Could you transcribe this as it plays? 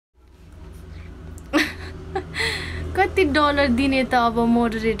कति डलर दिने त अब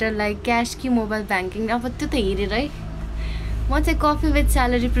मोडरेटरलाई क्यास कि मोबाइल ब्याङ्किङ अब त्यो त हेरेर है म चाहिँ कफी विथ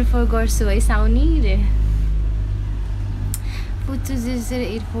स्यालेरी प्रिफर गर्छु है साउनी रे पुच्चु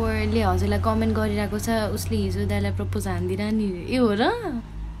 084 ले हजुरलाई कमेन्ट गरिरहेको छ उसले हिजो दाइलाई प्रपोज हान्दिरा नि ए हो र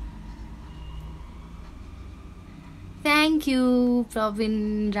thank you Praveen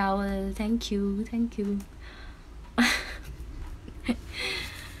Rawal thank you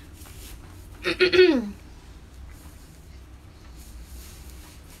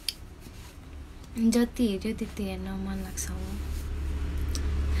जति हेऱ्यो त्यति हेर्न मन लाग्छ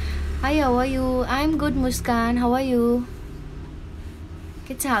hi how are you I am good Muskan how are you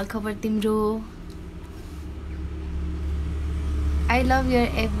के छ हाल खबर तिम्रो I love your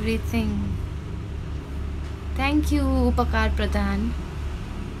everything thank you उपकार प्रधान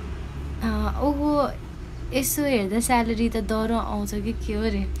ओहो यसो हेर्दा स्यालेरी त डर आउँछ कि के हो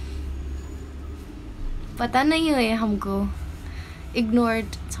रे पता नै हो है हमको इग्नोर्ड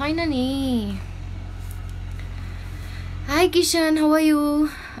छैन नि high Kishan how are you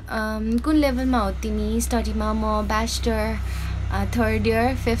कुन लेभलमा हो तिमी स्टडीमा म bachelor 3rd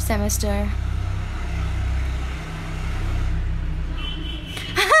year 5th semester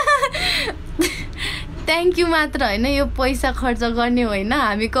thank you मात्र होइन यो पैसा खर्च गर्ने होइन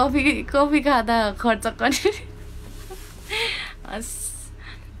हामी कफी खाँदा खर्च गर्ने हस्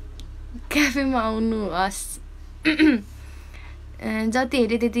क्याफेमा आउनु हस् जति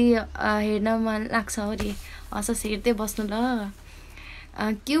हेऱ्यो त्यति हेर्न मन लाग्छ अरे हस् हेर्दै बस्नु ल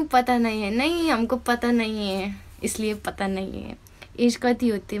क्यों पता नहीं है नहीं हमको पता नहीं है इसलिए पता नहीं है एज कति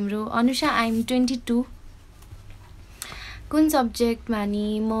हो तिम्रो अनुषा आई एम 22 कुन सब्जेक्टमा नि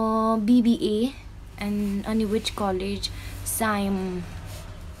म बीबीए एन्ड अनि विच कलेज साइम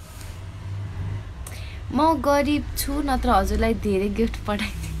म गरिब छु नत्र हजुरलाई धेरै गिफ्ट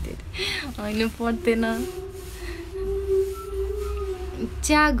पठाइदिन्थे होइन पर्दैन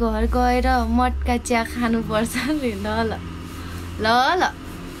चिया घर गएर मटका चिया खानुपर्छ अरे ल ल ल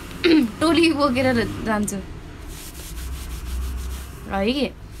टोली बोकेर जान्छु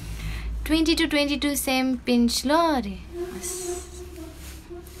है 22 सेम पिन्च ल अरे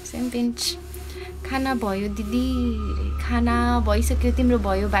सेम पिन्च खाना भयो दिदी खाना भइसक्यो तिम्रो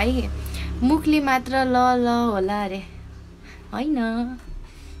भयो भाइ मुखले मात्र ल ल होला अरे होइन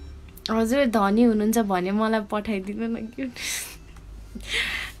हजुर धनी हुनुहुन्छ भने मलाई पठाइदिनु न क्युट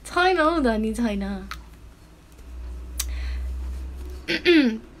छैन हौ धनी छैन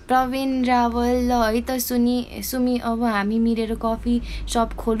प्रवीण रावल ल है त सुमी अब हामी मिलेर कफी सप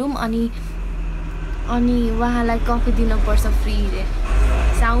खोलौँ अनि उहाँलाई कफी दिनुपर्छ फ्री रे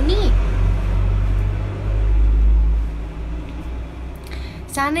साउनी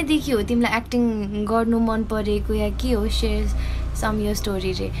सानैदेखि हो तिमीलाई एक्टिङ गर्नु मन परेको या के हो सेयर सम यो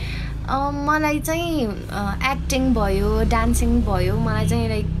स्टोरी रे मलाई चाहिँ एक्टिङ भयो डान्सिङ भयो मलाई चाहिँ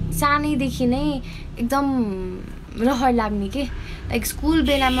लाइक सानैदेखि नै एकदम रहर लाग्ने के लाइक स्कुल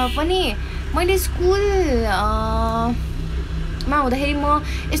बेलामा पनि मैले स्कुल मा हुँदाखेरि म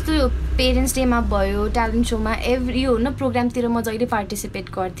यस्तो पेरेन्ट्स डेमा भयो ट्यालेन्ट सोमा एभ्री हो न प्रोग्रामतिर म जहिले पार्टिसिपेट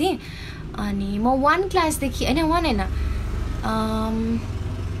गर्थेँ अनि म 1 क्लासदेखि होइन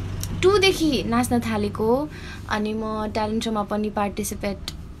 2 देखि नाच्न थालेको अनि म ट्यालेन्ट सोमा पनि पार्टिसिपेट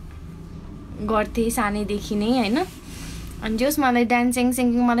गर्थेँ सानैदेखि नै होइन अनि जस मलाई डान्सिङ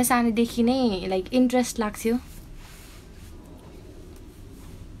सिङ्गिङ मलाई सानैदेखि नै लाइक इन्ट्रेस्ट लाग्थ्यो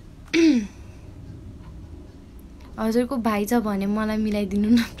हजुरको भाइ छ भने मलाई मिलाइदिनु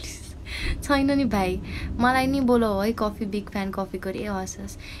न प्लिज छैन नि भाइ मलाई नि बोलाऊ है कफी बिग फ्यान कफी गरे हस्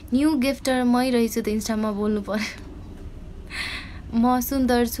हस् न्यू गिफ्टर मै रहेछु त इन्स्टामा बोल्नु पर्यो म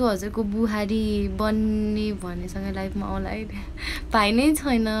सुन्दर छु हजुरको बुहारी बन्ने भनेसँग लाइफमा आउला है भाइ नै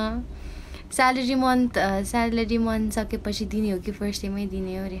छैन स्यालेरी मन्थ सकेपछि दिने हो कि फर्स्ट डेमै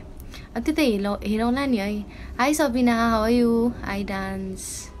दिने हो अरे त्यो त हेरौँला नि है high Sabina how are you I dance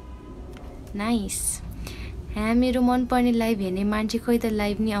nice हाँ मेरो मन पर्ने लाइभ हेर्ने मान्छे खोइ त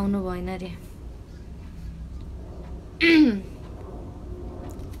लाइभ नि आउनु भएन अरे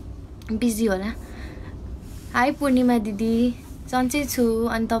बिजी होला हाई पूर्णिमा दिदी सन्चै छु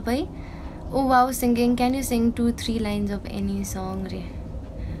अनि तपाईँ ओ wow singing can you sync 2-3 lines of any song रे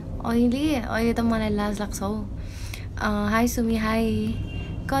अहिले त मलाई लाज लाग्छ हौ हाई सुमी हाई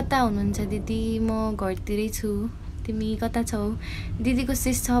कता हुनुहुन्छ दिदी म घरतिरै छु तिमी कता छौ दिदीको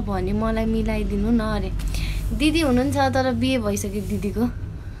सिस छ भने मलाई मिलाइदिनु न अरे दिदी हुनुहुन्छ तर बिहे भइसक्यो दिदीको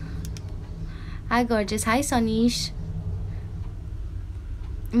हाई गर्जेस हाई सनिश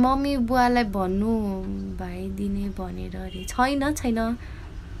मम्मी बुवालाई भन्नु भाइ दिने भनेर अरे छैन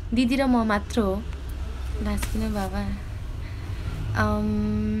दिदी र म मात्र हो नाच्किन बाबा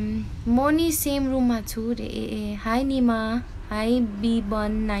म नि सेम रुममा छु रे ए high Nima high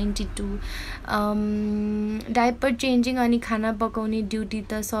B192 diaper changing अनि खाना पकाउने ड्युटी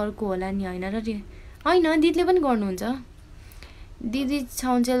त सरको होला नि हैन र रे हैन दिदीले पनि गर्नुहुन्छ दिदी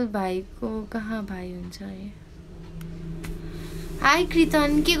छाउन्जेल भाइको कहाँ भाइ हुन्छ रे हाई कृतन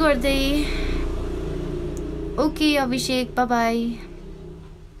के गर्दै ओके अभिषेक बाइ बाइ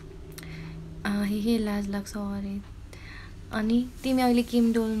हे लाज लाग्छ अरे अनि तिमी अहिले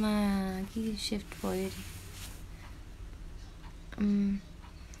किमडोलमा के शिफ्ट भयो रे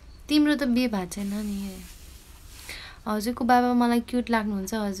तिम्रो त बिहे भएको छैन नि हजुरको बाबा मलाई क्युट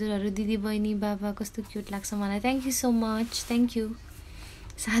लाग्नुहुन्छ हजुरहरू दिदी बहिनी बाबा कस्तो क्युट लाग्छ मलाई thank you so much thank you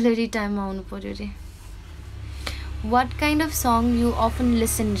salary टाइममा आउनु पर्यो रे what kind of song you often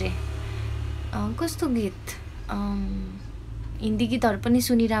listen रे कस्तो गीत हिन्दी गीतहरू पनि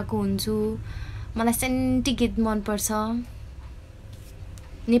सुनिरहेको हुन्छु मलाई सेन्टी गीत मनपर्छ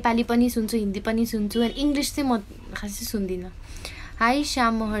नेपाली पनि सुन्छु हिन्दी पनि सुन्छु अनि इङ्ग्लिस चाहिँ म खासै सुन्दिनँ हाई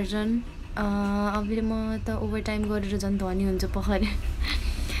श्याम महर्जन अब म त ओभरटाइम गरेर झन् धनी हुन्छु पखरे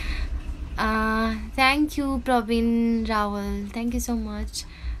thank you Praveen Rawal thank you so much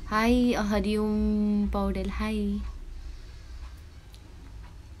high Hariom Paudel high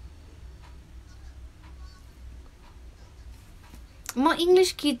म इङ्ग्लिस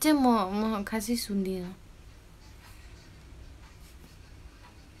गीत चाहिँ म खासै सुन्दिनँ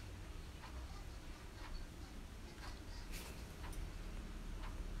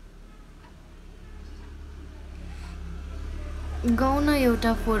गाउन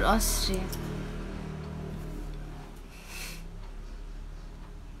एउटा फोर अस रे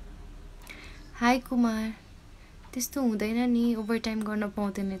हाई कुमार त्यस्तो हुँदैन नि ओभरटाइम गर्न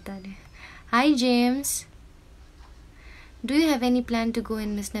पाउँदैन त रे high James do you have any plan to go in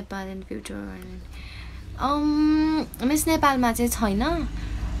miss Nepal in future miss नेपालमा चाहिँ छैन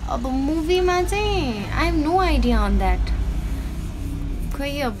अब मुभीमा चाहिँ I have no idea on that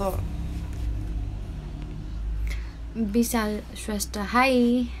खै अब विशाल Shrestha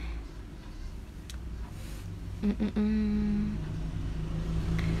high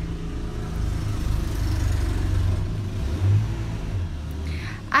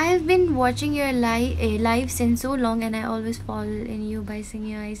I have been watching your live since so long and I always fall in you by seeing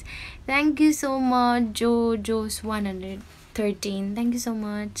your eyes. Thank you so much, Joe113. Thank you so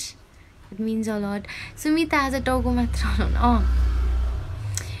much. It means a lot. Sumita has a togo matron. Oh.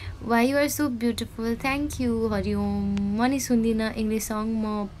 Why you are so beautiful. Thank you, Hariom. Mani sundina English song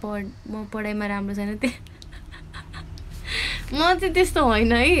म पढाइमा राम्रो छैन त्यो म चाहिँ त्यस्तो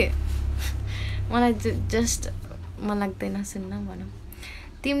होइन है मलाई जस्ट मन लाग्दैन सुन्न भनौँ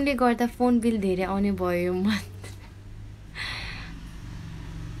तिमीले गर्दा फोन बिल धेरै आउने भयो म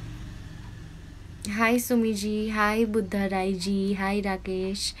high सुमीजी high Buddha राईजी high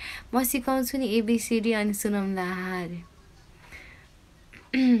Rakesh म सिकाउँछु नि एबीसीडी अनि सुनौला अरे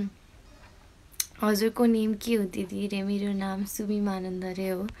हजुरको नेम के हो दिदी रे मेरो नाम सुमी manandhar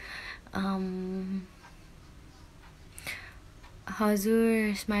हो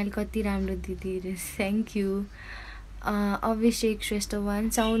हजुर स्माइल कति राम्रो दिदी रे thank you Abhishek Shrestha one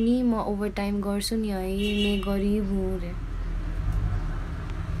साउनी म ओभरटाइम गर्छु नि है मे गरिब हुँ रे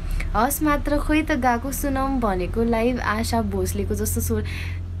हस् मात्र खोइ त गाएको सुनाउँ भनेको लाइभ आशा भोसलेको जस्तो स्वर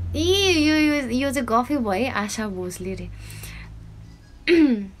यो चाहिँ गफै भयो आशा भोसले रे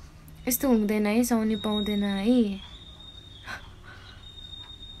यस्तो हुँदैन है साउनी पाउँदैन है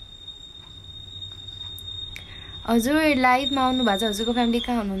हजुर लाइभमा आउनु भएको छ हजुरको फ्यामिली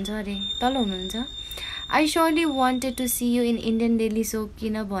कहाँ हुनुहुन्छ अरे तल हुनुहुन्छ I surely wanted to see you in Indian daily soap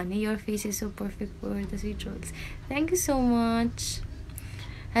किनभने your face is so perfect for the sweet rolls. Thank you so much.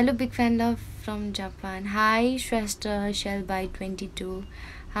 Hello big fan love from Japan. Hi Shrestha Shell by 22.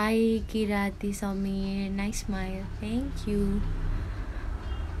 Hi Kirati Samir. Nice smile. Thank you.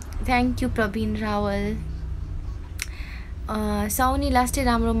 Thank you Prabin Rawal. Sauni last year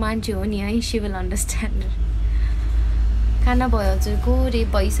राम्रो मान्छे हो नि है she will understand. खाना भयो हजुरको रे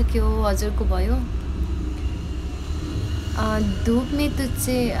भइसक्यो हजुरको भयो धूप में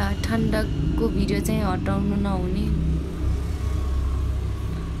तुझसे ठण्डक को भिडियो चाहिँ हटाउनु नहुने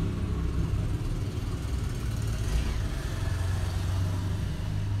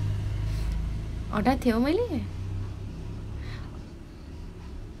हटा थियो मैले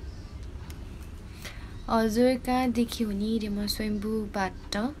हजुर कहाँ देखि हुने रे म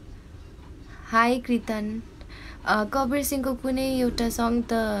स्वयम्भूबाट हाई कृतन कबीर सिंहको कुनै एउटा सङ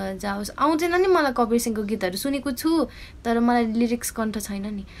त जाओस् आउँदैन नि मलाई कबीर सिंहको गीतहरू सुनेको छु तर मलाई लिरिक्स कन्ठ छैन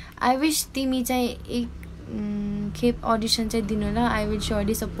नि आई विश तिमी चाहिँ एक खेप अडिसन चाहिँ दिनु ल I will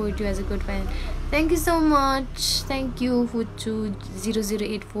surely support you as a good fan thank you so much thank you फुच्चु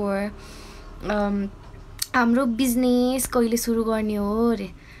 0084 हाम्रो बिजनेस कहिले सुरु गर्ने हो रे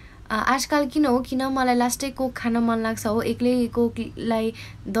आजकल किन हो किन मलाई लास्टै कोक खान मन लाग्छ हो एक्लै कोकलाई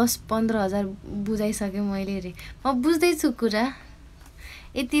 10-15 हजार बुझाइसकेँ मैले रे म बुझ्दैछु कुरा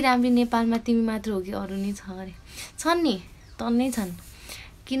यति राम्रो नेपालमा तिमी मात्र हो कि अरू नै छ अरे छन् नि टन्नै छन्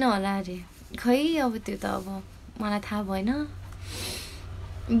किन होला अरे खै अब त्यो त अब मलाई थाहा भएन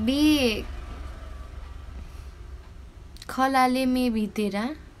बे खलाले मे भितेरा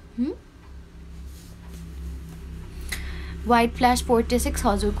वाइट फ्ल्यास 46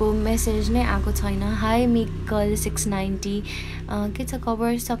 हजुरको मेसेज नै आएको छैन हाई मिकल 690 के छ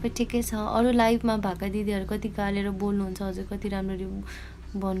खबर सबै ठिकै छ अरू लाइभमा भएका दिदीहरू कति गालेर बोल्नुहुन्छ हजुर कति राम्ररी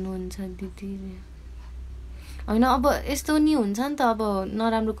भन्नुहुन्छ दिदी होइन अब यस्तो नि हुन्छ नि त अब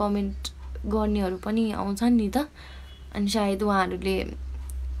नराम्रो कमेन्ट गर्नेहरू पनि आउँछन् नि त अनि सायद उहाँहरूले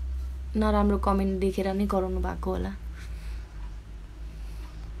नराम्रो कमेन्ट देखेर नै गराउनु भएको होला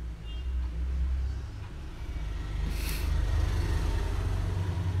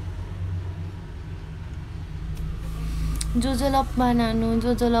जोजोलप्पा नानु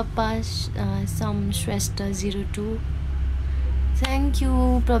जोजोलप्पा some Shrestha 02 thank you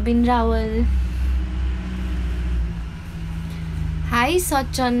Praveen Rawal high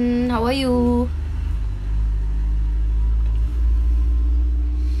Sachan how are you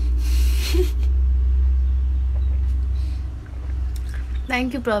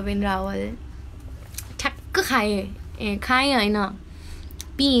thank you Praveen Rawal ठ्याक्क खाएँ होइन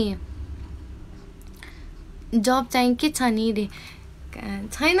पिएँ जब चाहिँ के छ नि रे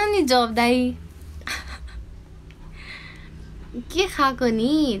छैन नि जब दाइ के खाएको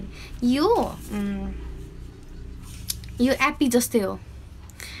नि यो एप्पी जस्तै हो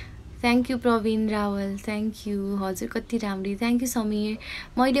thank you Praveen Rawal thank you हजुर कति राम्री थ्याङ्क यू समीर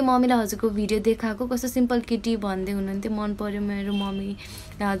मैले मम्मीलाई हजुरको भिडियो देखाएको कस्तो सिम्पल केटी भन्दै हुनुहुन्थ्यो मन पर्यो मेरो मम्मी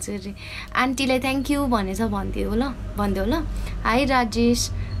हजुर आन्टीलाई थ्याङ्क यू भनेछ भन्दियो ल हाई राजेश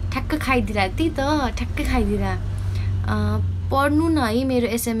ठ्याक्क खाइदिरा त्यही त ठ्याक्कै खाइदिरा पढ्नु न है मेरो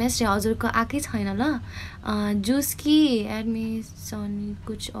एसएमएस रे हजुरको आएकै छैन ल जूस की एडमिशन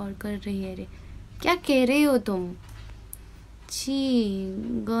कुछ और कर रही है रे क्या कह रहे हो तुम छी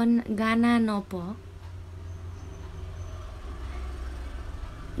गाना न प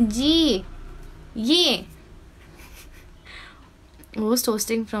जी ये host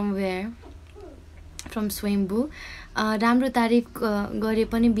hosting from where from Swayambhu राम्रो तारिफ गरे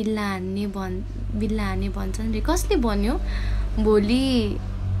पनि बिल्ला हान्ने भन्छन् रे कसले भन्यो भोलि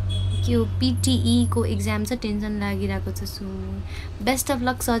के हो पिटिई को एक्जाम छ टेन्सन लागिरहेको छ सुन्नु best of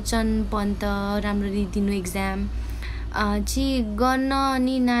lock Sachan Pant राम्ररी दिनु एक्जाम जी गर्न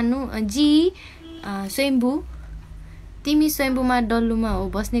नि नानु जी स्वयम्भू तिमी स्वयम्भूमा डल्लुमा हो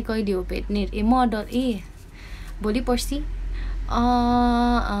बस्ने कहिले हो भेट्ने भोलि पर्सि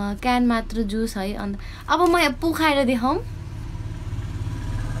क्यान मात्र जुस है अन्त अब म पुखाएर देखाउँ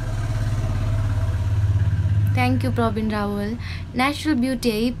thank you Praveen Rawal natural beauty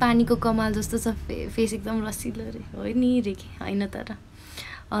है पानीको कमाल जस्तो छ फेस एकदम रसिलो रे हो नि रे होइन तर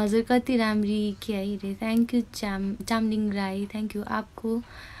हजुर कति राम्री के है रे thank you Chamling Rai thank you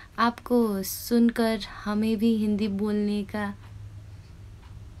आपको सुनकर हमें भी हिंदी बोलने का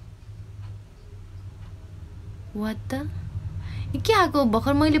व्हाट द के आएको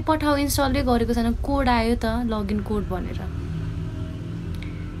भर्खर मैले पठाउ इन्स्टलै गरेको छैन कोड आयो त लगइन कोड भनेर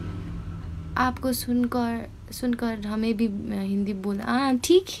आपको सुनकर हमें भी हिंदी बोल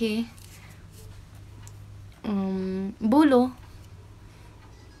ठीक है बोलो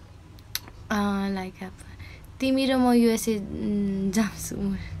लाइक तिमी र म युएसए जान्छु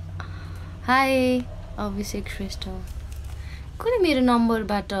हाई अभिषेक श्रेष्ठ कसले मेरो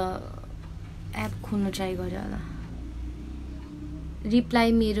नम्बरबाट एप खोल्न ट्राई गर्यो होला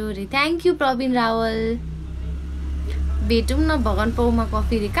रिप्लाई मेरो रे थ्याङ्क यू प्रवीण रावल भेटौँ न भगवान पौमा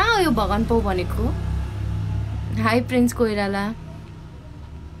कफी रे कहाँ हो यो भगवान पौ भनेको हाई प्रिन्स कोइराला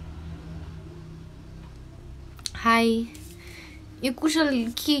हाई यो कुशल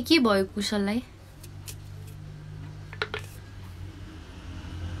के भयो कुशललाई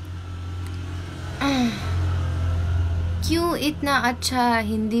क्यों इतना अच्छा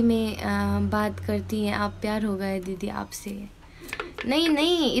हिंदी में बात करती हैं आप प्यार हो गया दीदी आपसे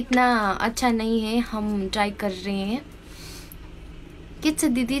नहीं इतना अच्छा नहीं है हम ट्राई कर रहे हैं के छ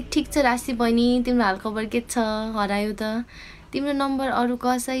दिदी ठीक छ राशि बहिनी तिम्रो हालखबर के छ हरायो त तिम्रो नम्बर अरू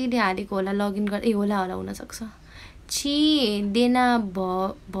कसैले हालेको होला लगइन गर होला हुन सक्छ छि देना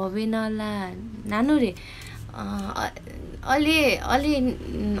भवेनला नानु रे अलि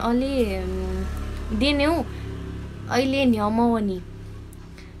देन्यौ अहिले न्यमवनी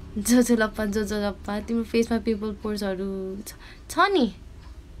जोजोलप्पा तिम्रो फेसमा पिम्पल पोर्सहरू छ नि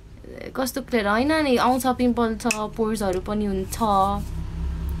कस्तो क्लियर होइन नि आउँछ पिम्पल छ पोर्सहरू पनि हुन्छ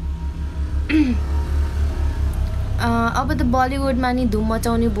अब त बॉलीवुड नि धुम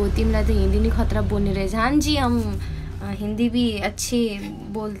मचाउने भयो तिमीलाई त हिन्दी नि खतरा बोल्ने रहेछ हाँ जी हम हिंदी भी अच्छे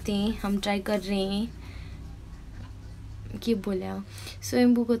बोलते हैं हम ट्राई कर रहे हैं के बोल्या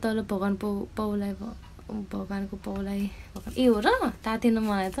स्वयम्भूको तल भगवान पाउलाई भगवानको पाउलाई ए हो र थाहा थिएन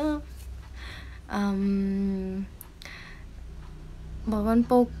मलाई त भगवान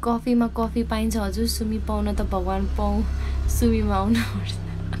पाउ कफीमा कफी पाइन्छ हजुर सुमी पाउन त भगवान पाउ सुमीमा आउनुपर्छ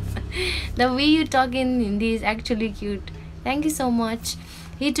The way you talk in Hindi is actually cute. Thank you so much.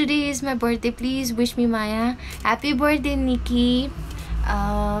 Hey, today is my birthday. Please wish me Maya. Happy birthday, Nikki.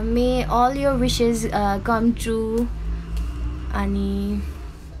 May all your wishes come true. Ani,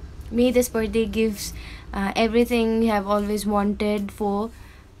 may this birthday gives everything you have always wanted for.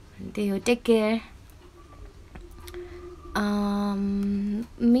 Take care.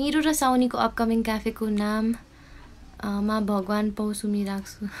 मेरो र साउनीको upcoming क्याफेको नाम मा भगवान पौसुमी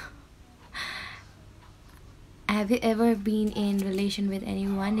राख्छु Have you ever been in relation with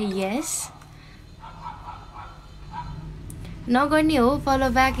anyone? Yes. नगर्ने हो follow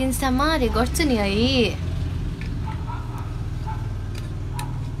back इन्स्टामा अरे गर्छु नि है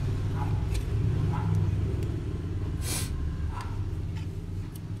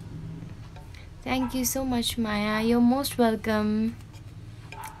Thank you so much Maya. You're most welcome.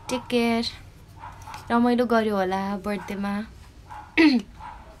 Take care. रमाइलो गर्यो होला बर्थडेमा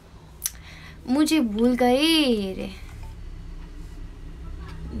मुझे भूल गए रे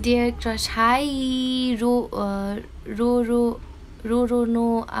dear crush high row no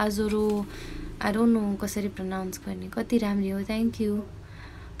आजोरो I don't know कसरी प्रनाउन्स गर्ने कति राम्री हो थ्याङ्क यू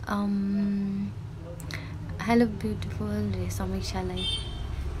हेलो ब्युटिफुल रे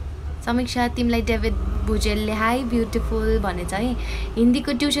समीक्षा तिमीलाई डेभिड भुजेलले हाई ब्युटिफुल भनेछ है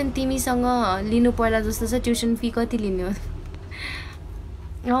हिन्दीको ट्युसन तिमीसँग लिनु पर्ला जस्तो छ ट्युसन फी कति लिने हो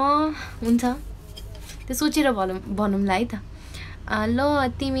हुन्छ त्यो सोचेर भनौँला है त ल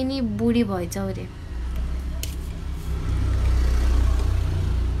तिमी नि बुढी भएछौ रे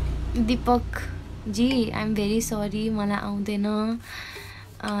Deepak ji I am very sorry मलाई आउँदैन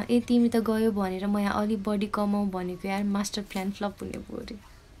ए तिमी त गयो भनेर म यहाँ अलि बढी कमाऊ भनेको यार मास्टर प्लान फ्लप हुने भयो रे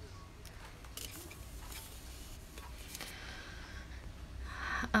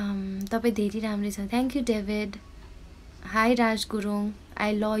तपाईँ धेरै राम्रै छ thank you David high Raj Gurung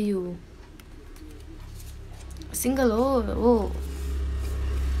I love you single हो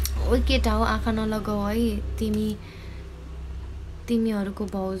ओ केटा हो आँखा नलगाऊ है तिमीहरूको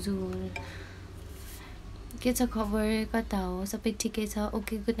भाउजू के छ खबर कता हो सबै ठिकै छ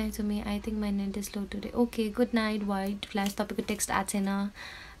okay good night Sumi I think my net is low today okay good night white flash तपाईँको टेक्स्ट आएको छैन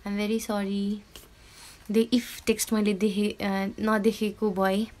आइ am very sorry if text मैले नदेखेको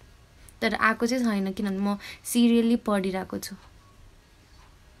भए तर आएको चाहिँ छैन किनभने म सिरियल्ली पढिरहेको छु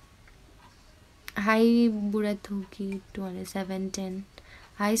हाई बुढा थोकी 20710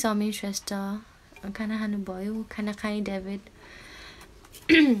 हाई समीर श्रेष्ठ खाना खानुभयो खाना खाएँ David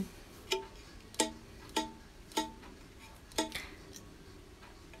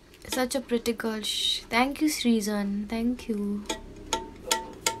Such a pretty girl. Thank you, Srijan. Thank you.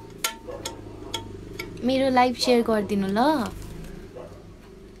 मेरो लाइभ शेयर गरिदिनु ल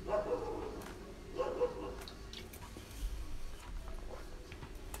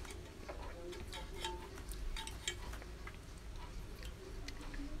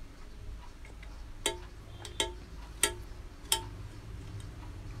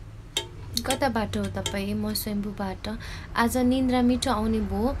कताबाट हो तपाईँ म स्वयम्भूबाट आज निन्द्रा मिठो आउने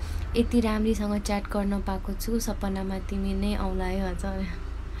भयो यति राम्रीसँग च्याट गर्न पाएको छु सपनामा तिमी नै आउला है हजुर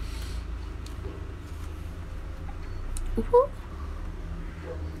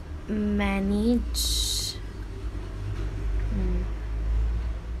manage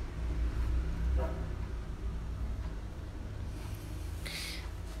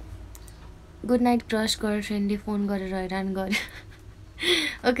good night cross गर्लफ्रेन्डले phone गरेर हैरान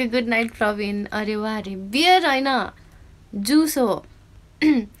गर्यो ओके गुड नाइट प्रवीण अरे वाह अरे बियर होइन जुस हो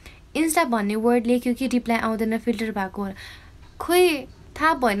इन्स्टा भन्ने वर्ड लेख्यो कि रिप्लाई आउँदैन फिल्टर भएको खोइ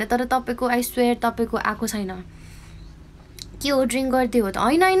थाहा भएन तर तपाईँको आई स्वेयर तपाईँको आएको छैन के हो ड्रिङ्क गर्दै हो त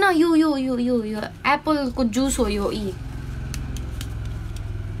होइन होइन यो यो यो यो यो एप्पलको जुस हो यो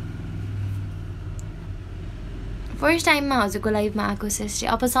फर्स्ट टाइममा हजुरको लाइभमा आएको श्रेष्ठी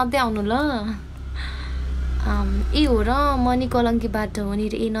अब सधैँ आउनु ल ए हो र मनी कलङ्कीबाट हो नि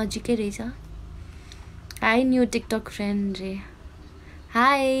ए नजिकै रहेछ हाई न्यू टिकटक फ्रेन्ड रे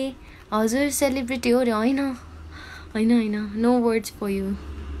हाई हजुर सेलिब्रिटी हो रे होइन होइन होइन no words for you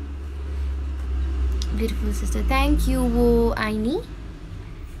Beautiful sister. Thank you, wo Aini.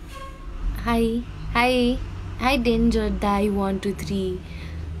 Hi. Hi. Hi, Danger Die 123.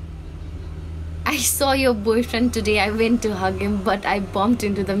 I saw your boyfriend today. I went to hug him, but I bumped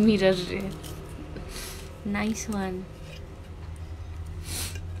into the mirror. Nice one.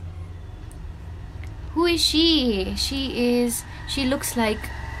 Who is she? She looks like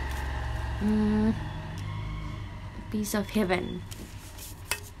piece of heaven.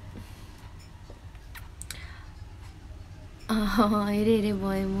 हेरे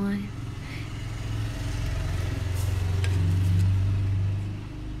भयो म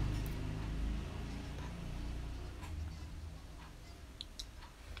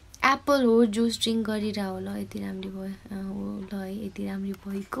Apple हो juice drink गरिरह होला यति राम्री भयो हो ल है यति राम्री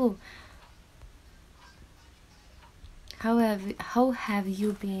भइको how have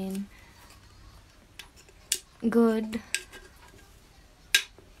you been? Good.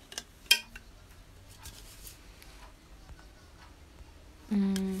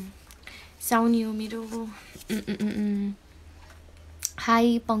 Sauni ho मेरो Hi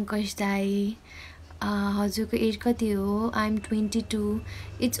Pankaj Dai. हजुरको एज कति हो? I'm 22.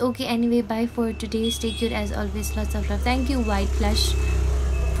 It's okay anyway. Bye for today. Stay cute as always. Lots of love. Thank you White Flash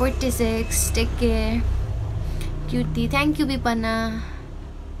 46. Take care. Cutie. Thank you Vipana.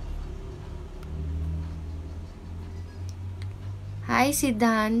 Hi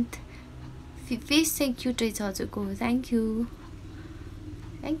Siddhant. Face चाहिँ cute रहेछ हजुरको. Thank you.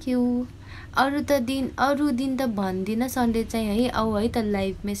 Thank you. अरु दिन त भन्दिन Sunday चाहिँ है आउ है त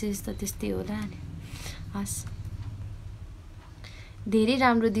लाइभ मेसेज त त्यस्तै होला नि. हस् धेरै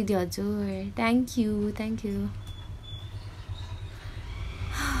राम्रो दिदी हजुर. Thank you.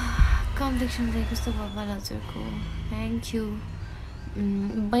 कम्प्लेक्सन चाहिँ कस्तो बब्बाल हजुरको. Thank you.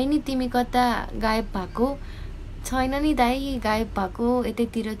 बहिनी तिमी कता गायब भएको छैन नि दाइ. गायब भएको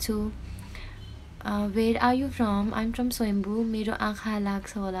यतैतिर छु. Where are you from? I'm from Swayambhu. मेरो आँखा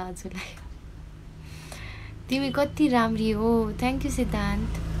लाग्छ होला हजुरलाई. तिमी कति राम्री हो. थ्यांक यू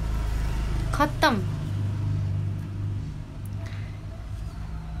सिद्धान्त. खत्तम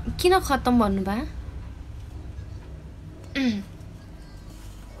किन खत्तम भन्नुभा?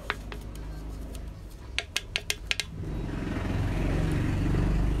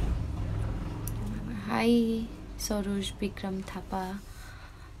 हाई सरोज विक्रम थापा.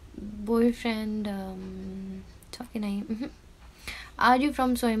 बोयफ्रेन्ड छ कि नै? Are you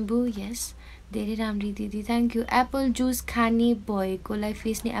from Swayambhu? यस. धेरै राम्री दिदी. Thank you. एप्पल जुस खाने भएकोलाई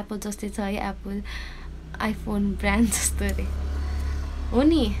फेस नि एप्पल जस्तै छ है. एप्पल आइफोन ब्रान्ड जस्तो रे हो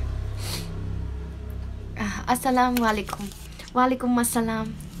नि. अस्सलाम वालेकुम. वालेकुम अस्सलाम.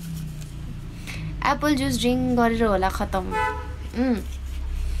 एप्पल जुस ड्रिङ्क गरेर होला खतम.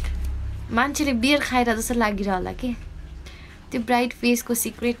 मान्छेले बियर खाएर जस्तो लागिरह होला के. त्यो ब्राइट फेसको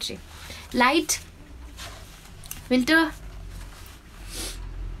सिक्रेट रे. लाइट फिल्टर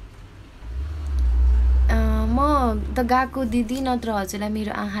म त गएको दिदी नत्र हजुरलाई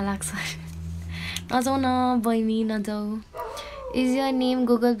मेरो आँखा लाग्छ. नजाऊ न बहिनी नजाऊ. Is your name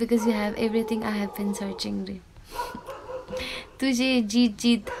Google because you have everything I have been searching रे. तुझे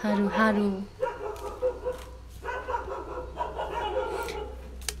जीत हारू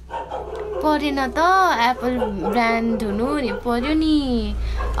परेन त. एप्पल ब्रान्ड हुनु नि पर्यो नि.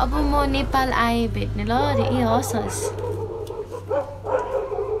 अब म नेपाल आए भेट्ने ल रे. ए हस्.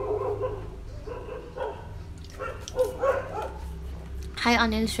 High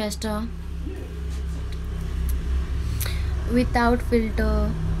Anil Shrestha. Without filter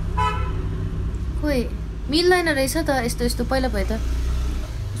खोइ मिल्दैन रहेछ त. यस्तो पहिला भए त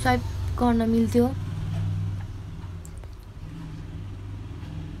स्वाइप गर्न मिल्थ्यो.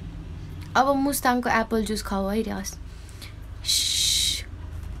 अब मुस्ताङको एप्पल जुस खाऊ है रे. हस्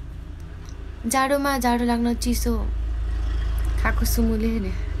जाडोमा जाडो लाग्न चिसो खाएको सुमुले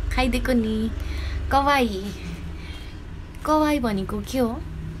नि खाइदिएको नि. कवाई भनेको के हो?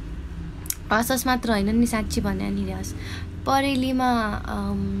 हस् मात्र होइन नि साँच्ची भने नि रे. हस् परेलीमा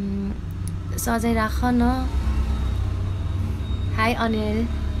सजाइ राख न. हाई अनिल.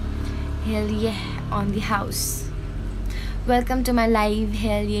 हेल ये on the house. Welcome to my live.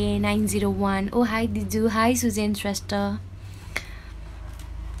 Hell yeah 901. Oh hi Diju. Hi Sujan Shrestha.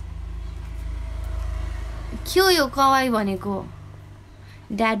 के हो यो कवाई भनेको?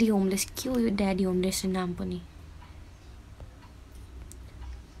 Daddy homeless. के हो यो ड्याडी होमलेस नाम पनि?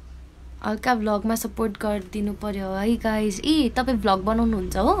 हल्का भ्लगमा सपोर्ट गरिदिनु पर्यो है गाइज. ए तपाईँ भ्लग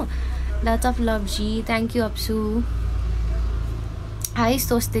बनाउनुहुन्छ हो? Lots of love G. Thank you अप्सु. High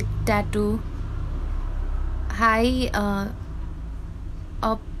Swastik tattoo. High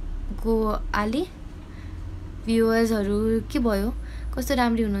अपको आली भ्युवर्सहरू के भयो? कस्तो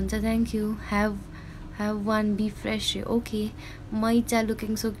राम्री हुनुहुन्छ. Thank you. Have Have one, be fresh. Okay. Maicha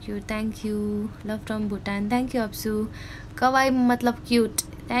looking so cute. Thank you. Love from Bhutan. Thank you, Apsu. Kawaii matlab cute.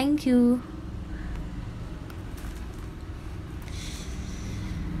 Thank you.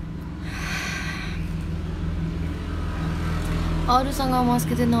 अरूसँग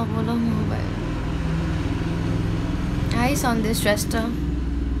मस्किँदै नबोल mobile. Hi Sandesh Shrestha.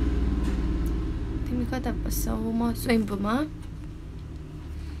 तिमी कता बस्छौ? म स्वयम्भूमा.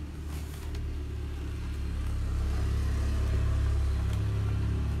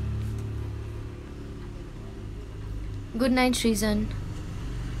 Good night, Shrijan.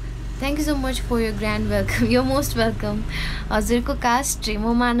 Thank you so much for your grand welcome. You're most welcome. हजुरको caste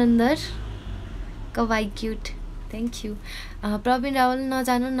म manandhar. Kawaii cute. Thank you. Praveen Rawal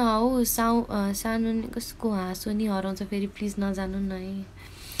नजानु न हौ. सानो कसको हाँसो नि हराउँछ फेरि प्लिज नजानु न है.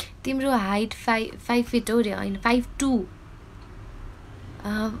 तिम्रो हाइट 5 फिट हो रे हैन 5'2".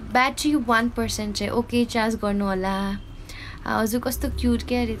 ब्याट्री 1% चाहिँ ओके चार्ज गर्नु होला. हजुर कस्तो क्यूट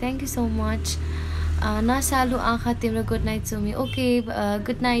के अरे. Thank you so much. नसालु आँखा तिम्रो. Good night Sumi. Okay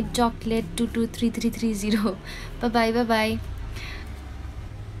good night chocolate 223330. By by by.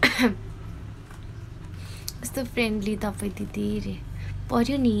 कस्तो फ्रेन्डली तपाईँ दिदी रे.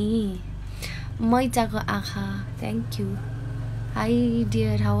 पर्यो नि मैचाको आँखा. Thank you. High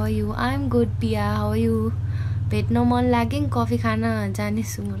dear how are you. I am good पिया हाउ आर यु. भेट्न मन लाग्यो नि कफी खान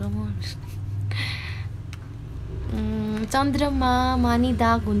जानेछु म. चन्द्रमा मानि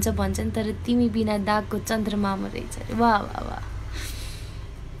दाग हुन्छ भन्छन् तर तिमी बिना दागको चन्द्रमा रहेछ अरे. वाह वाह वाह.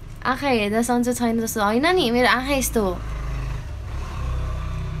 आँखा हेर्दा सन्चो छैन जस्तो होइन नि. मेरो आँखा यस्तो हो.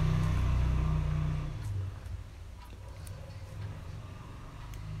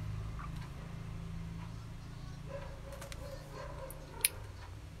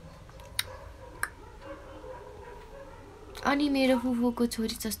 अनि मेरो फुफूको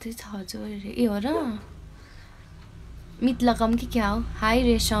छोरी जस्तै छ हजुर. ए हो र. मितलकम कि क्या हो. हाई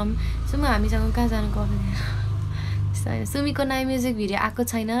रेशम. सुम हामीसँग कहाँ जानु कफी. सुमीको नयाँ म्युजिक भिडियो आएको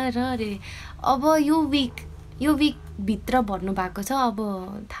छैन र अरे. अब यो विकभित्र भन्नु भएको छ. अब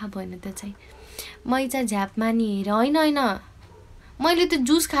थाहा भएन त्यो चाहिँ. मैचा झ्यापमा नि हेर. होइन होइन मैले त्यो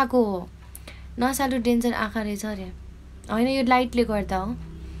जुस खाएको हो. नसालु डेन्जर आँखा रहेछ अरे. होइन यो लाइटले गर्दा हो.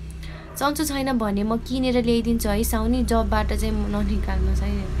 सन्चो छैन भने म किनेर ल्याइदिन्छु है साउनी. जबबाट चाहिँ ननिकाल्नु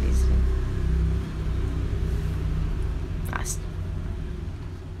है प्लिज.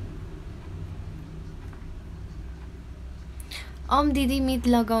 दिदी मित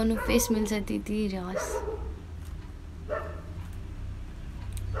लगाउनु फेस मिल्छ दिदी र हस्.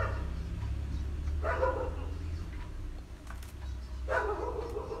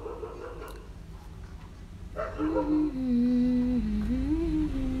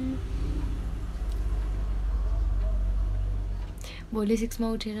 भोलि 6 मा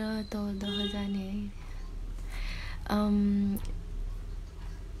उठेर त दह जाने है.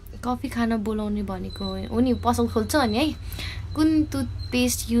 कफी खान बोलाउने भनेको हो नि. पसल खोल्छ अनि है. कुन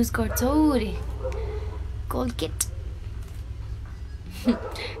टुथपेस्ट युज गर्छौ रे. कोलगेट.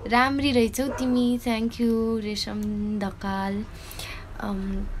 राम्री रहेछौ तिमी. थ्याङ्क यू रेशम ढकाल.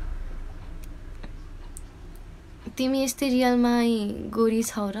 तिमी यस्तै रियलमा गोरी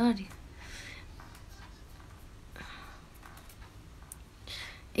छौ र अरे.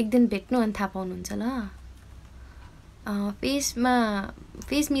 एक दिन भेट्नु अनि थाहा पाउनुहुन्छ ल.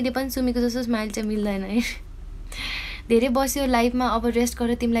 फेस मिले पनि सुमीको जस्तो स्माइल चाहिँ मिल्दैन है. धेरै बस्यो लाइफमा. अब रेस्ट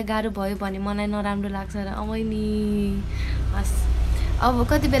गरेर तिमीलाई गाह्रो भयो भने मलाई नराम्रो लाग्छ र. अमै नि हस्. अब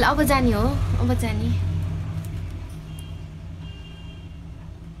कति बेला अब जाने हो. अब जाने.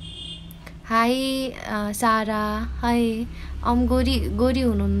 हाई सारा. हाई गोरी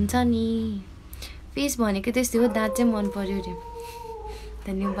हुनुहुन्छ नि. फेस भनेको त्यस्तै हो. दाँत चाहिँ मन पर्यो रे.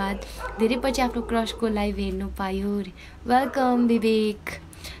 धन्यवाद. धेरै पछि आफ्नो क्रसको लाइभ हेर्नु पायो रे. वेलकम विवेक.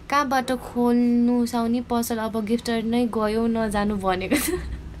 कहाँबाट खोल्नु साउनी पसल. अब गिफ्टर नै गयो नजानु भनेको छ.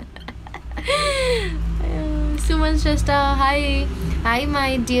 Suman Shrestha. High high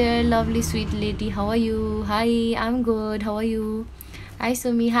my dear lovely sweet lady how are you. High I am good how are you. High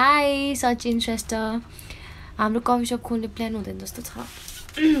Sumi. High Sachin Shrestha. हाम्रो कफी सप खोल्ने प्लान हुँदैन जस्तो छ.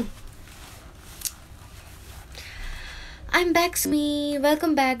 I'm back Sumi.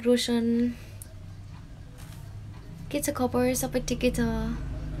 Welcome back Roshan. के छ खबर. सबै ठिकै छ.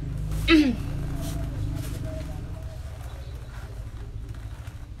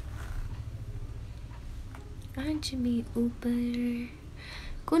 आँचमी ऊपर.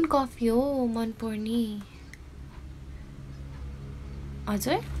 कुन कफी हो मन पर्ने.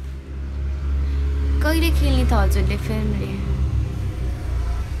 हजुर कहिले खेल्ने त हजुरले फिल्म रे.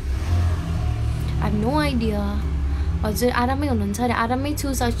 I have no idea. हजुर आरामै हुनुहुन्छ अरे. आरामै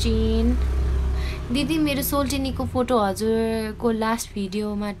छु सचिन. दिदी मेरो सोल्टिनीको फोटो हजुरको लास्ट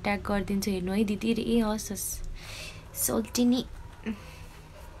भिडियोमा ट्याग गरिदिन्छु हेर्नु है दिदी। ए हस् हस् सोल्टिनी।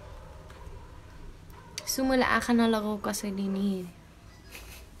 सुमुलाई आँखा नलगाऊ कसैले नि।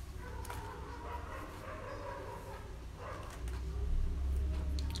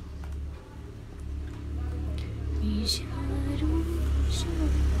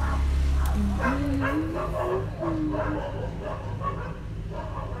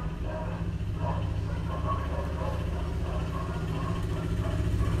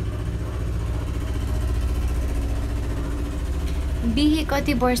 बिहे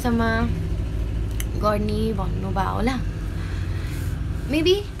कति वर्षमा गर्ने भन्नुभयो होला।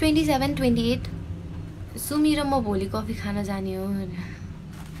 मेबी 27 28। सुमी र म भोलि कफी खान जाने हो।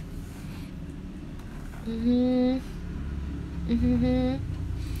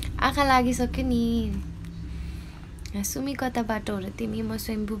 आँखा लागिसक्यो नि। सुमी कताबाट हो र तिमी? म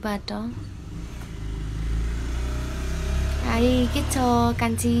स्वयम्भूबाट। हाई के छ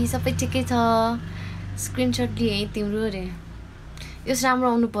कान्छी? सबै ठिकै छ? स्क्रिनसट लिएँ तिम्रो रे। यस राम्रो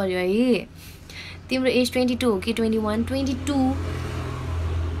आउनु पर्यो है। तिम्रो एज 22 हो कि 21? 22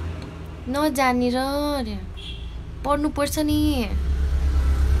 नजानेर रे पढ्नुपर्छ नि।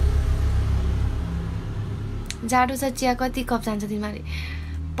 जाडो छ चिया कति कप जान्छ तिमीले?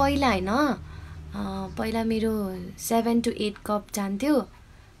 पहिला होइन, पहिला मेरो 7 to 8 कप जान्थ्यो।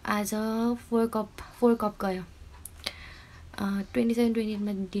 आज 4 कप गयो। 27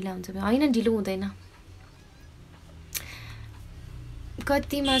 28मा ढिला हुन्छ। होइन ढिलो हुँदैन।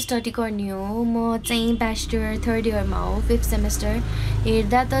 कतिमा स्टडी गर्ने हो? म चाहिँ ब्याचलर 3rd इयरमा हो, 5th सेमेस्टर।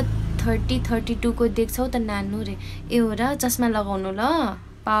 हेर्दा त 32 को देख्छौ त नानु रे। ए हो र? चस्मा लगाउनु ल,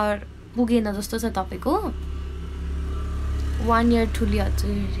 पावर पुगेन जस्तो छ तपाईँको। 1 year ठुली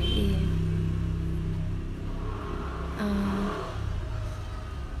हजुर रे।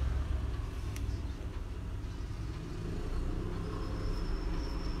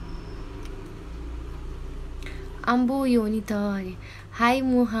 आम्बो यो नि त अरे। हाई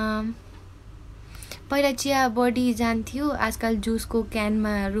मुहाम। पहिला चिया बढी जान्थ्यो, आजकल जुसको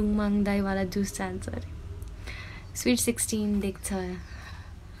क्यानमा रुङमाङ दाईवाला जुस जान्छ अरे। स्विट 16 देख्छ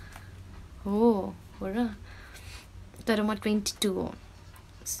हो र? तर म 22 हो।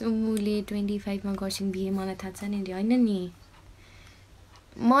 सुमुले 25 मा गर्छिन् बिहे, मलाई थाहा छ नि रे। होइन नि,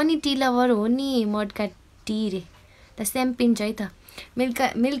 म नि टी लभर हो नि। मडका टी रे त सेम पिन्छ है त।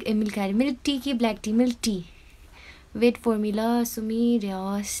 मिल्क टी कि black tea? Milk tea. Wait for me ल सुमी रे।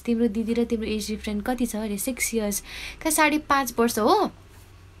 हस् तिम्रो दिदी र तिम्रो एज डिफ्रेन्ट कति छ अरे? 6 years। कहाँ 5.5 वर्ष हो,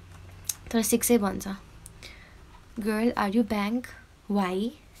 तर 6 भन्छ। Girl are you bank?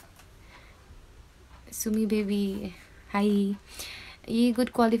 Why? Sumi baby hi. यी गुड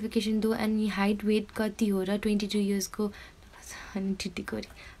क्वालिफिकेसन दो। अनि हाइट वेट कति हो र? 22 years को। अनि ठिटीको अरे।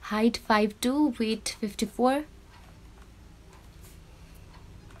 Height 5'2", weight 54।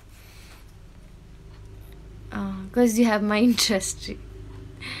 Because you have my interest।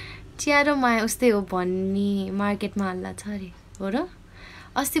 चिया र माया उस्तै हो भन्ने मार्केटमा हल्ला छ अरे। हो र?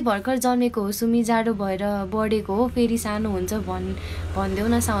 अस्ति भर्खर जन्मेको हो सुमी, जाडो भएर बढेको हो, फेरि सानो हुन्छ भनिदेऊ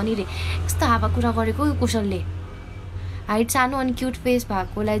न साउनी रे। कस्तो हावा कुरा गरेको कुशलले। हाइट सानो अनि क्युट फेस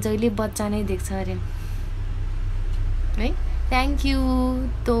भएकोलाई जहिले बच्चा नै देख्छ अरे है। Thank you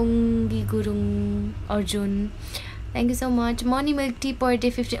तोङ्गी Gurung Arjun, thank you so much. Money milk tea per day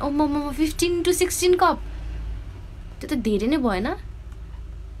 15। ओ म 15 to 16 कप, त्यो त धेरै नै भएन?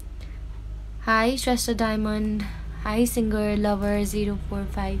 High Shrestha diamond. High singer lover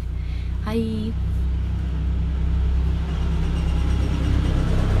 045। High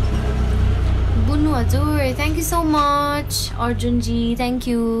बुन्नु हजुर, thank you so much अर्जुनजी, thank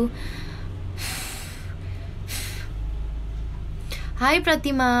you. High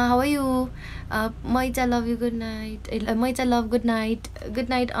Pratima, how are you? मैचा love you, good night. मैचा love good night. Good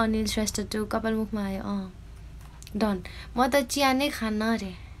night Anil Shrestha to. कपाल मुखमा आयो। डन। म त चिया नै खान्न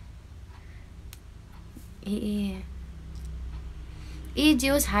अरे। ए जे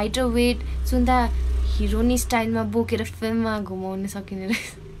होस्, हाइट र वेट सुन्दा हिरोनी स्टाइलमा बोकेर फिल्ममा घुमाउन सकिने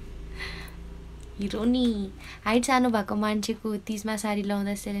रहेछ। हिरोनी। हाइट सानो भएको मान्छेको 30मा साडी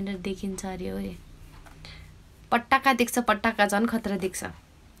लाउँदा सिलिन्डर देखिन्छ अरे हो रे। पट्टाका देख्छ, पट्टाका झन् खतरा देख्छ।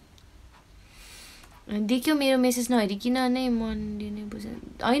 देख्यो मेरो मेसेज नहेरिकन नै मन दिने बुझ।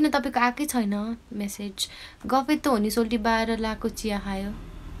 होइन तपाईँको आएकै छैन मेसेज। गफै त हो नि, सोल्टी 12 लाखको चिया खायो।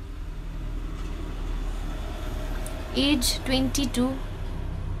 एज 22।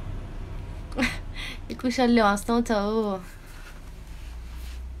 कुशलले हँसाउँछ हो।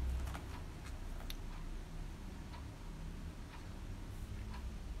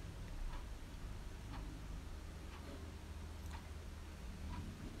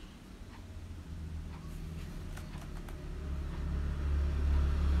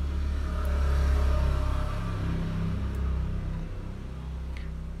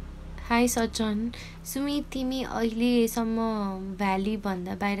 हाई सचन सुमी तिमी अहिलेसम्म भ्याली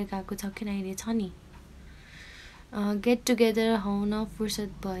भन्दा बाहिर गएको छ कि अहिले छ नि गेट टुगेदर हौ न फुर्सद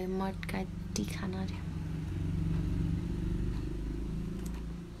भयो मटका टी खान अरे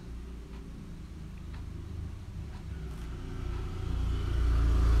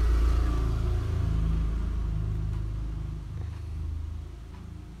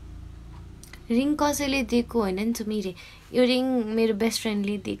रिङ कसैले दिएको होइन नि सुमी रे यो रिङ मेरो बेस्ट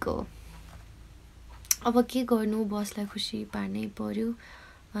फ्रेन्डले दिएको अब के गर्नु बसलाई खुसी पार्नै पर्यो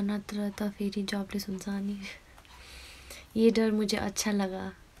नत्र त फेरि जबलेस हुन्छ अनि ये डर मुझे अच्छा लगा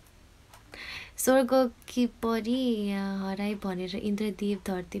स्वर्ग कि परी हराई भनेर इन्द्रदेव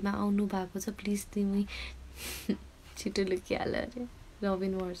धरतीमा आउनु भएको छ प्लिज तिमी छिटो लुकिहाल अरे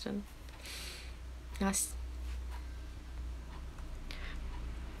रबिन वर्सन हस्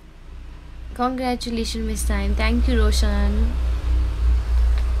Congratulations, Miss Time. Thank you, Roshan.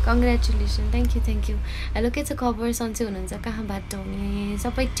 Congratulations. Thank you. Hello, के छ खबर सन्चै हुनुहुन्छ कहाँबाट हुने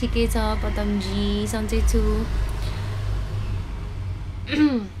सबै ठिकै छ पदमजी सन्चै छु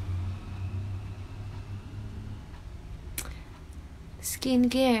स्किन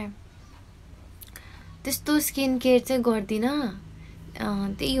केयर त्यस्तो स्किन केयर चाहिँ गर्दिनँ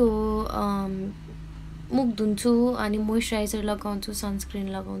त्यही हो मुख धुन्छु अनि मोइस्चराइजर लगाउँछु सनस्क्रिन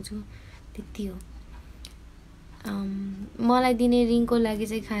लगाउँछु त्यति हो मलाई दिने रिङको लागि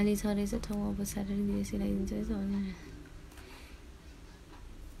चाहिँ खाली छ रहेछ ठाउँ अब स्यालेरी दिएर सिलाइदिन्छ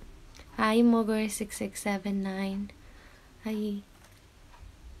high Magar 6679 high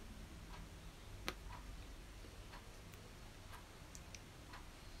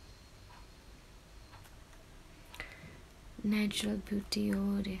natural beauty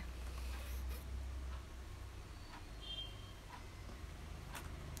हो रे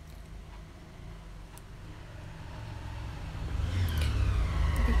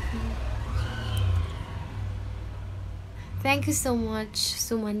Thank you so much,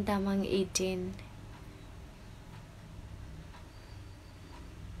 Suman Tamang 18.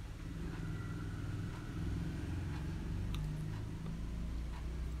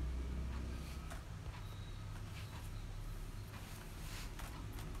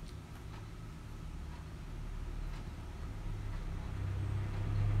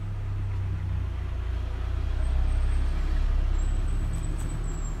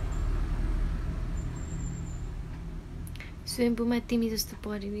 स्वयम्पुमा तिमी जस्तो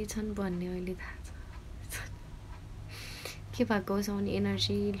परिनी छन् भन्ने अहिले थाहा छ के भएको छ भने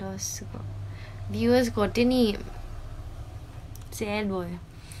एनर्जी लस भ्युवर्स घट्यो नि स्याड भयो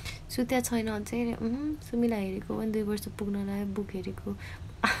सुत्या छैन अझै सुमिलाई हेरेको पनि 2 वर्ष पुग्न लाग्यो बुक हेरेको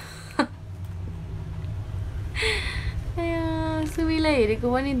सुमिलाई हेरेको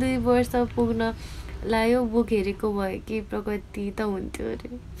पनि 2 वर्ष पुग्न लाग्यो बुक हेरेको भए के प्रगति त हुन्थ्यो अरे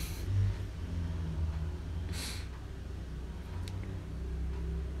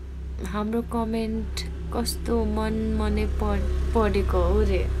हाम्रो कमेन्ट कस्तो मनै पढेको हो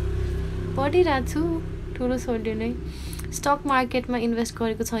रे पढिरहेको छु ठुलो सोल्डे नै स्टक मार्केटमा इन्भेस्ट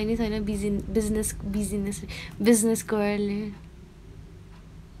गरेको छैन बिजनेस गर्लले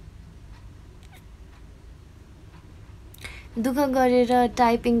दुःख गरेर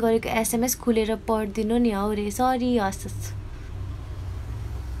टाइपिङ गरेको एसएमएस खुलेर पढ्दिनु नि हौ रे सरी हस्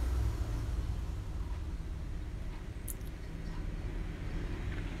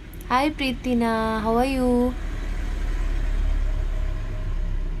Hi Pritina, how are you?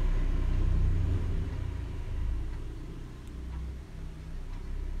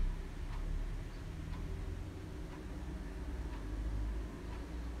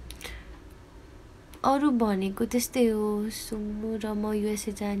 अरु भनेको त्यस्तै हो सुमु र म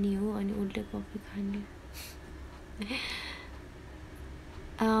युएसए जाने हो अनि उल्टे कफी खाने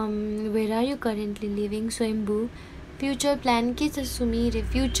where are you currently living Swayambhu future plan के छ सुमी रे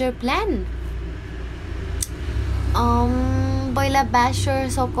फ्युचर प्लान पहिला ब्याचलर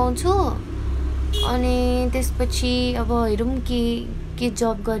सकाउँछु अनि त्यसपछि अब हेरौँ के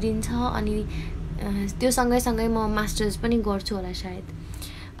जब गरिन्छ अनि त्यो सँगै म मास्टर्स पनि गर्छु होला सायद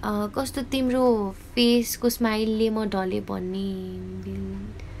कस्तो तिम्रो फेसको स्माइलले म ढले भन्ने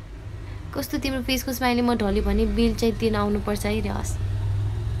कस्तो तिम्रो फेसको स्माइलले म ढले भन्ने बिल चाहिँ दिन आउनुपर्छ है रे हस्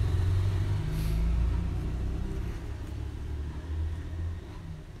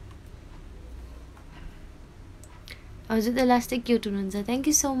हजुर द लास्टै क्युट हुनुहुन्छ thank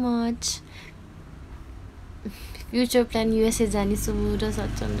you so much future plan USA जाने सुमु र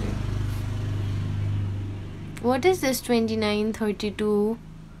सचन रे what is this 2932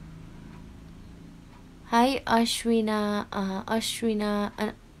 high Ashwin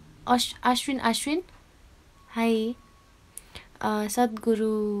high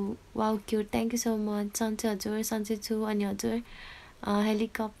Sadhguru wow cute thank you so much सन्चै हजुर सन्चै छु अनि हजुर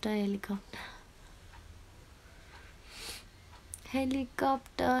हेलिकप्टर हेलिकप्टर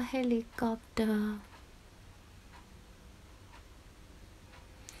हेलिकप्टर हेलिकप्टर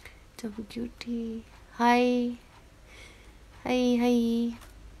जब क्युटी हाई हाई हाई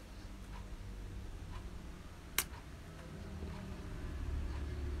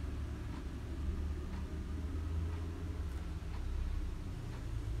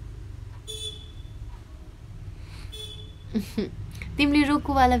तिमीले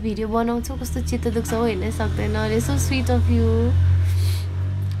रोकुवाला भिडियो बनाउँछौ कस्तो चित्त दुख्छ हो हेर्नै सक्दैन अरे सो स्विट अफ यु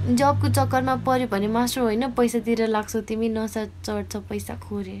जबको चक्करमा पर्यो भने मास्टर होइन पैसा तिरेर लाग्छौ तिमी नसा चढ्छ पैसा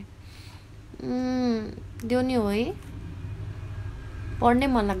खोरे त्यो नि हो है पढ्नै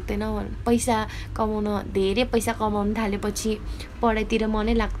मन लाग्दैन पैसा कमाउन धेरै पैसा कमाउन थालेपछि पढाइतिर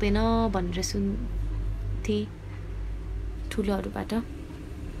मनै लाग्दैन भनेर सुन्थेँ ठुलोहरूबाट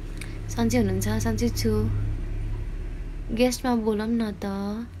सन्चै हुनुहुन्छ सन्चै छु गेस्टमा बोलौँ न त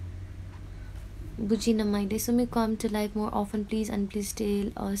बुझिनँ मैले Sumi come to life more often please and please tell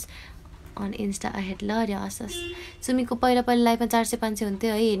us on Insta ahead ल अरे हस् हस् सुमीको पहिला पहिला लाइफमा 400-500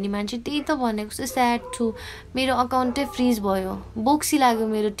 हुन्थ्यो है हेर्ने मान्छे त्यही त भनेको कस्तो स्याड छु मेरो अकाउन्टै फ्रिज भयो बोक्सी लाग्यो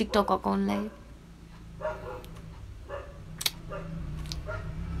मेरो टिकटक अकाउन्टलाई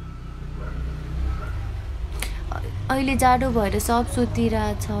अहिले जाडो भएर सब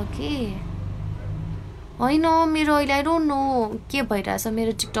सुतिरहेछ कि होइन मेरो अहिले आई डोन्ट नो के भइरहेछ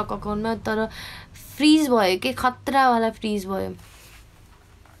मेरो टिकटक अकाउन्टमा तर फ्रिज भयो के खतरावाला फ्रिज भयो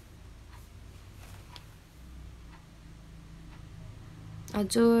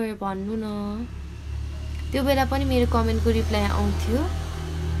हजुर भन्नु न त्यो बेला पनि मेरो कमेन्टको रिप्लाई आउँथ्यो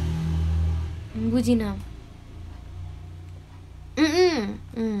बुझिनँ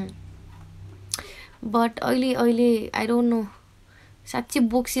बट अहिले आई डोन्ट नो साँच्चै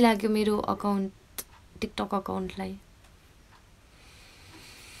बोक्सी लाग्यो मेरो अकाउन्ट टिकटक अकाउन्टलाई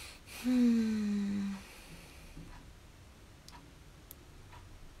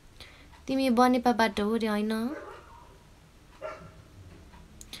तिमी बनेपाबाट हो रे होइन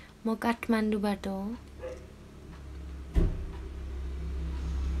म काठमाडौँबाट हो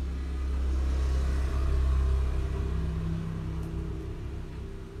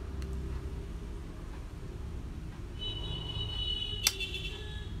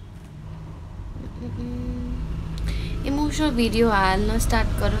इमोसनल भिडियो हाल्न स्टार्ट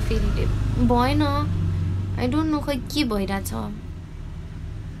गर फेरि भएन आई डोन्ट नो खै के भइरहेछ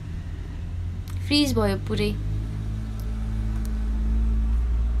फ्रिज भयो पुरै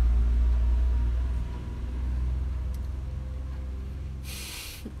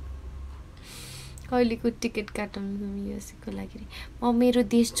कहिलेको टिकट काटौँ यसको लागि म मेरो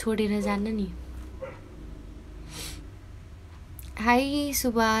देश छोडेर जान्न नि high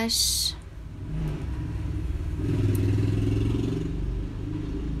Subhash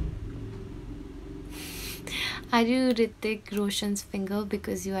Are you Hrithik Roshan's finger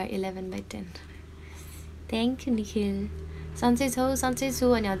because you are 11/10? Thank you Nikhil. सन्चै छौ सन्चै छु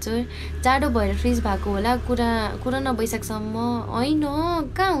अनि हजुर जाडो भएर फ्रिज भएको होला कुरा नभइसक्सम्म होइन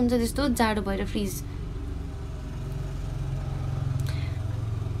कहाँ हुन्छ त्यस्तो जाडो भएर फ्रिज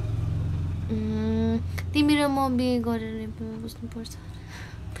तिमी र म बिहे गरेर नेपालमा बस्नुपर्छ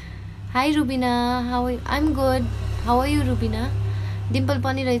high Rubina how I'm good how are you Rubina Dimple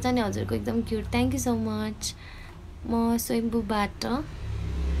पनि रहेछ नि हजुरको एकदम cute thank you so much म स्वयम्भूबाट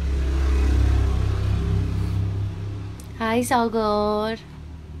हाई सागर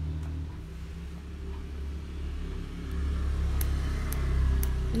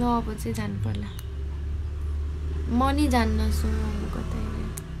ल अब चाहिँ जानु पर्ला म नि जान्न छु कतै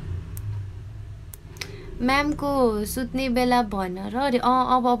म्यामको सुत्ने बेला भन र अरे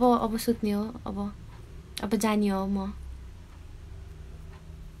अब सुत्ने हो अब जाने हो म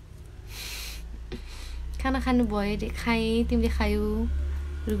खाना खानु भयो अरे खाएँ तिमीले खायौ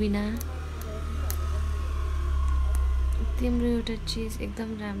रुबिना तिम्रो एउटा चिज एकदम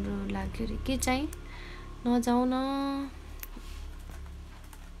राम्रो लाग्यो अरे के चाहिँ नजाऊ न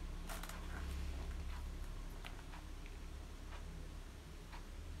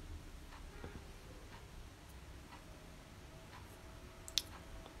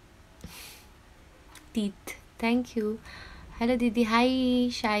teeth thank you hello didi hi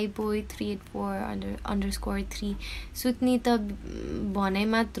shy boy 384_3 सुत्नी त भनाइ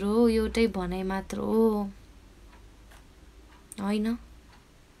मात्र हो एउटै भनाइ मात्र हो हैन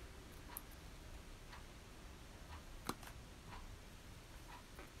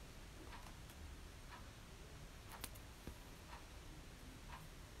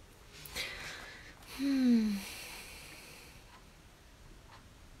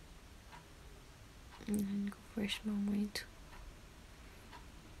इयर्समा मैले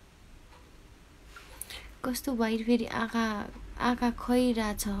कस्तो वाइट फेरि आँखा आँखा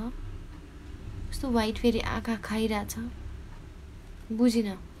खैरहेछ कस्तो वाइट फेरि आँखा खाइरहेछ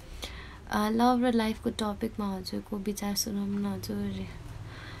बुझिनँ लभ र लाइफको टपिकमा हजुरको विचार सुनौँ न हजुर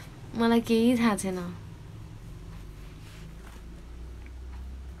मलाई केही थाहा छैन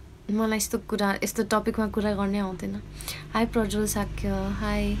मलाई यस्तो टपिकमा कुरा गर्नै आउँदैन हाई प्रज्वल साक्य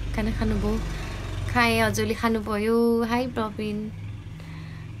हाई खाना खानुभयो खाएँ हजुरले खानुभयो हाई प्रवीण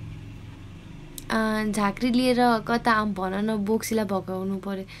झाँक्री लिएर कता आम भन न बोक्सीलाई भगाउनु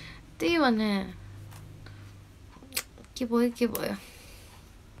पर्यो त्यही भने के भयो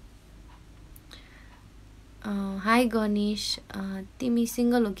हाई गणेश तिमी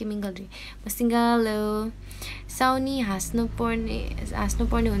सिङ्गल हो कि मिङ्गल रे म सिङ्गल हो साउनी हाँस्नु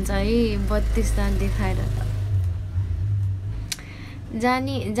पर्ने हुन्छ है 32 दाँत देखाएर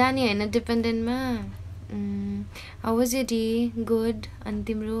जाने होइन डिपेन्डेन्टमा how was your day good अनि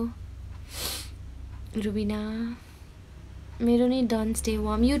तिम्रो रुबिना मेरो नि done stay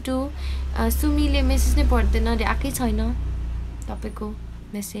warm you to सुमीले message नै पढ्दैन अरे आएकै छैन तपाईँको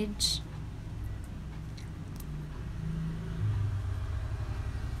message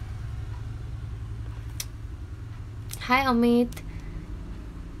high Amit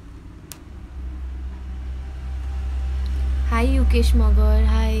high Yukesh Magar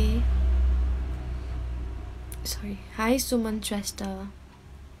high sorry high Suman Shrestha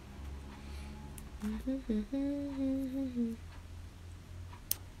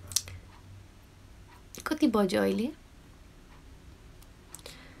कति बज्यो अहिले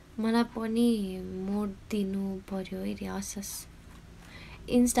मलाई पनि मोड दिनु पर्यो है हस्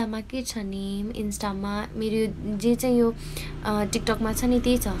इन्स्टामा के छ नि इन्स्टामा मेरो जे चाहिँ यो टिकटकमा छ नि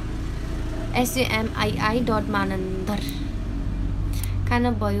त्यही छ SUMII.manandhar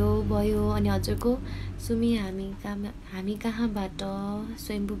खाना भयो अनि हजुरको सुमी हामी कहाँबाट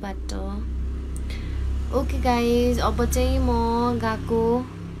स्वयम्भूबाट ओके गाइज अब चाहिँ म गएको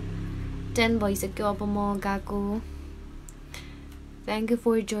 10 भइसक्यो अब म गएको thank you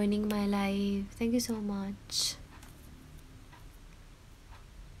for joining my life thank you so much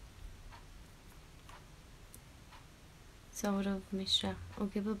Saurabh Mishra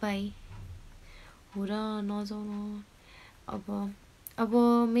okay by हो र नजाऊ न अब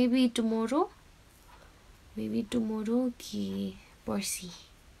मेबी टुमोरो कि पर्सी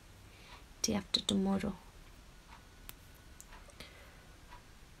day after tomorrow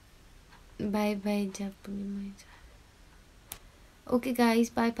by जापुनी okay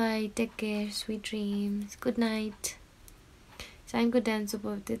guys bye take care sweet dreams good night साइमको dance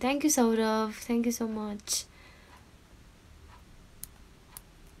birthday thank you Saurabh thank you so much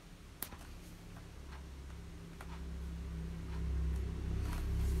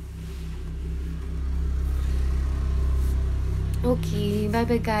Okay,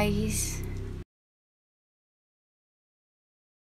 bye guys.